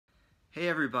Hey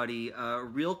everybody,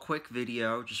 real quick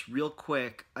video, just real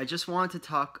quick. I just wanted to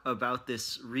talk about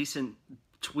this recent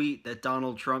tweet that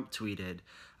Donald Trump tweeted,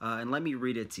 and let me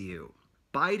read it to you.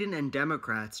 Biden and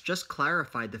Democrats just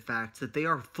clarified the fact that they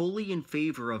are fully in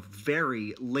favor of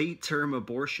very late-term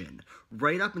abortion,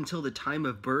 right up until the time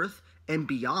of birth and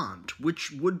beyond,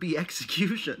 which would be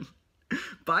execution.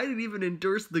 Biden even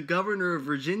endorsed the governor of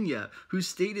Virginia, who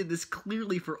stated this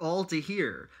clearly for all to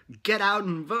hear. Get out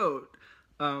and vote.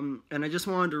 And I just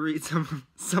wanted to read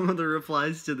some of the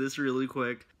replies to this really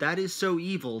quick. That is so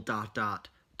evil, ...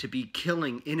 to be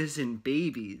killing innocent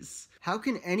babies. How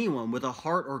can anyone with a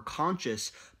heart or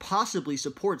conscience possibly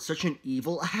support such an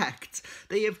evil act?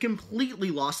 They have completely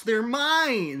lost their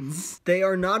minds! They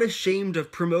are not ashamed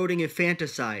of promoting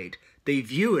infanticide. They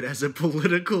view it as a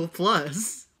political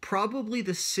plus. Probably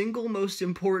the single most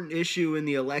important issue in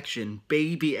the election,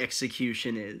 baby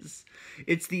execution, is.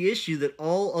 It's the issue that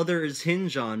all others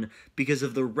hinge on because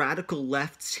of the radical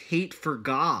left's hate for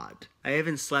God. I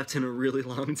haven't slept in a really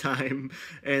long time,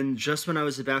 and just when I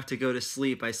was about to go to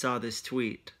sleep, I saw this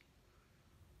tweet.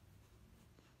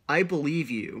 I believe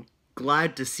you.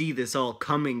 Glad to see this all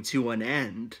coming to an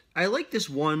end. I like this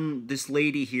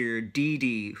lady here, Dee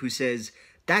Dee, who says,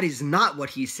 that is not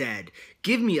what he said.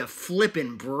 Give me a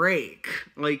flippin' break.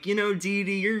 Like, you know, Dee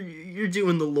Dee, you're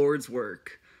doing the Lord's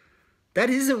work. That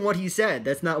isn't what he said.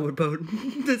 That's not what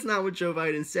Joe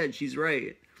Biden said. She's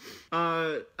right.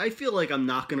 I feel like I'm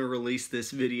not gonna release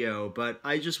this video, but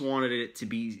I just wanted it to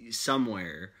be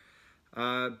somewhere.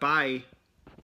 Bye.